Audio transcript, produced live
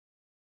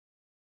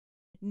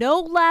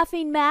No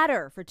laughing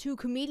matter for two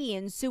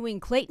comedians suing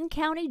Clayton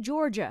County,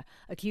 Georgia,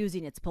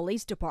 accusing its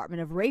police department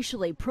of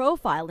racially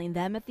profiling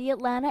them at the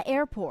Atlanta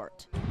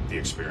airport. The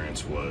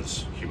experience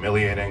was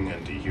humiliating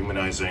and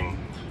dehumanizing.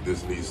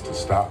 This needs to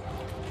stop.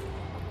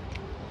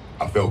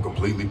 I felt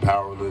completely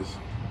powerless.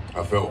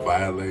 I felt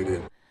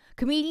violated.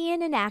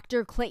 Comedian and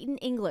actor Clayton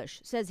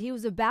English says he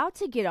was about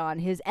to get on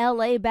his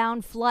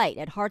LA-bound flight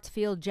at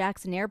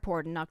Hartsfield-Jackson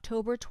Airport in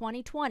October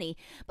 2020,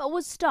 but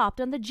was stopped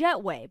on the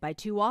jetway by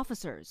two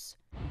officers.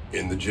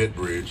 In the jet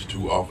bridge,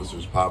 two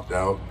officers popped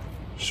out,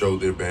 showed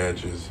their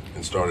badges,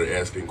 and started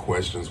asking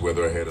questions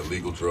whether I had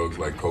illegal drugs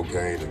like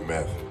cocaine and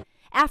meth.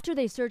 After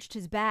they searched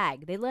his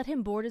bag, they let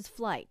him board his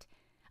flight.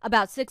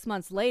 About 6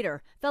 months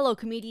later, fellow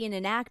comedian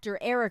and actor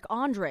Eric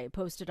Andre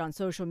posted on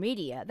social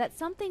media that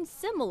something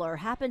similar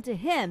happened to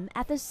him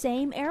at the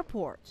same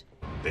airport.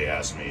 They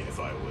asked me if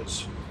I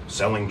was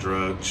selling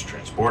drugs,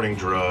 transporting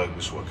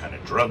drugs, what kind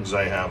of drugs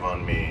I have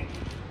on me,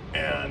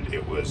 and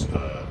it was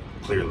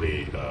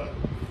clearly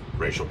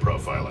racial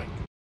profiling.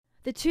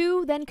 The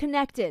two then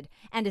connected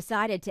and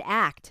decided to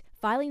act,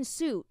 filing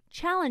suit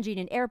challenging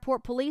an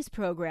airport police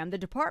program the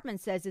department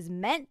says is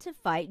meant to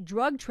fight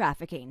drug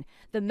trafficking.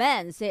 The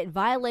men say it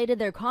violated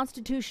their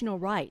constitutional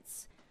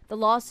rights. The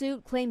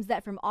lawsuit claims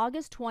that from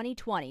August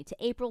 2020 to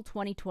April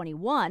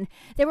 2021,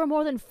 there were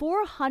more than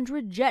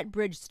 400 jet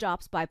bridge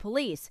stops by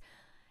police,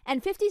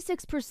 and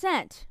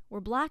 56%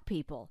 were black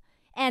people.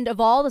 And of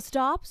all the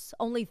stops,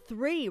 only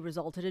 3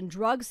 resulted in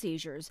drug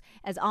seizures,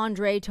 as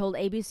Andre told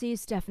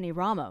ABC's Stephanie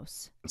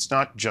Ramos. It's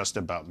not just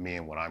about me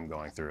and what I'm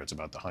going through. It's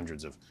about the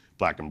hundreds of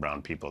black and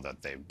brown people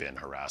that they've been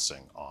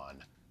harassing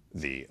on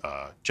the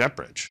jet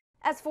bridge.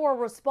 As for a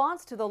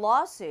response to the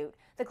lawsuit,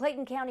 the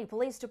Clayton County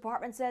Police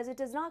Department says it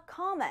does not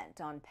comment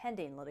on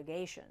pending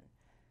litigation.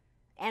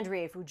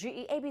 Andrea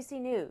Fujii, ABC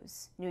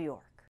News, New York.